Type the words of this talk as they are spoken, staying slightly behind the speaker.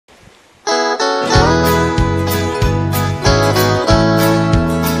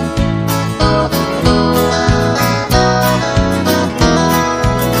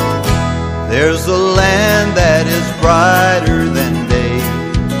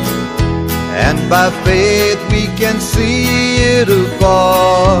by faith we can see it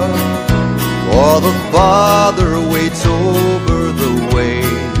afar, for the Father waits over the way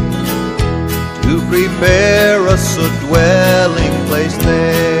to prepare us a dwelling place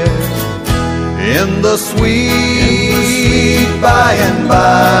there. In the sweet by and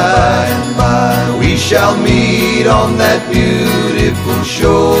by, we shall meet on that beautiful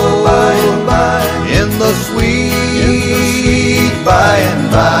shore. In the sweet by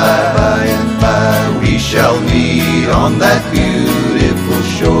and by, we shall meet on that beautiful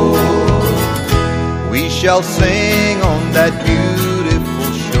shore. We shall sing on that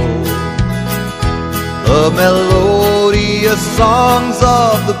beautiful shore the melodious songs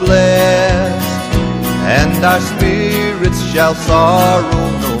of the blessed, and our spirits shall sorrow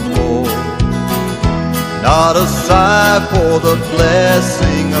no more. Not a sigh for the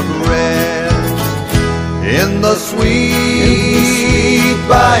blessing of rest. In the sweet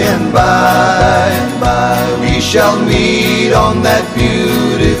by and by, we shall meet on that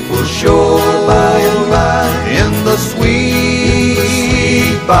beautiful shore. In the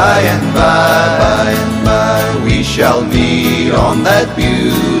sweet by and by, we shall meet on that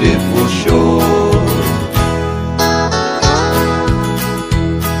beautiful shore.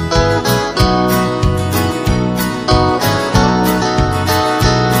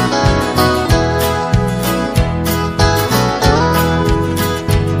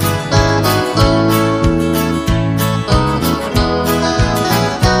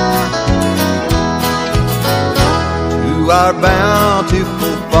 Our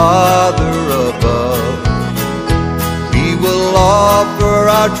bountiful Father above, we will offer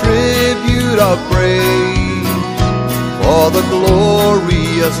our tribute of praise for the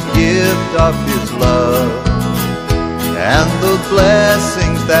glorious gift of His love and the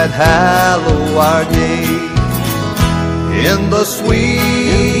blessings that hallow our days. In the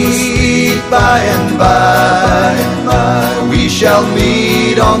sweet by and by, we shall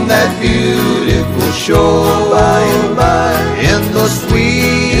meet on that beautiful shore. In the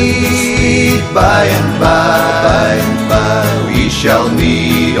sweet by and by, we shall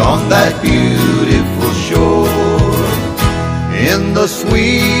meet on that beautiful shore. In the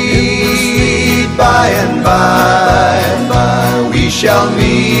sweet by and by, we shall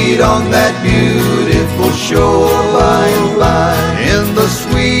meet on that beautiful shore. In the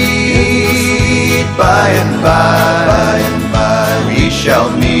sweet by and by, we shall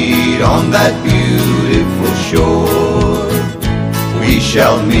meet on that beautiful shore. We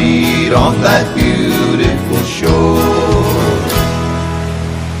shall meet on that beautiful shore.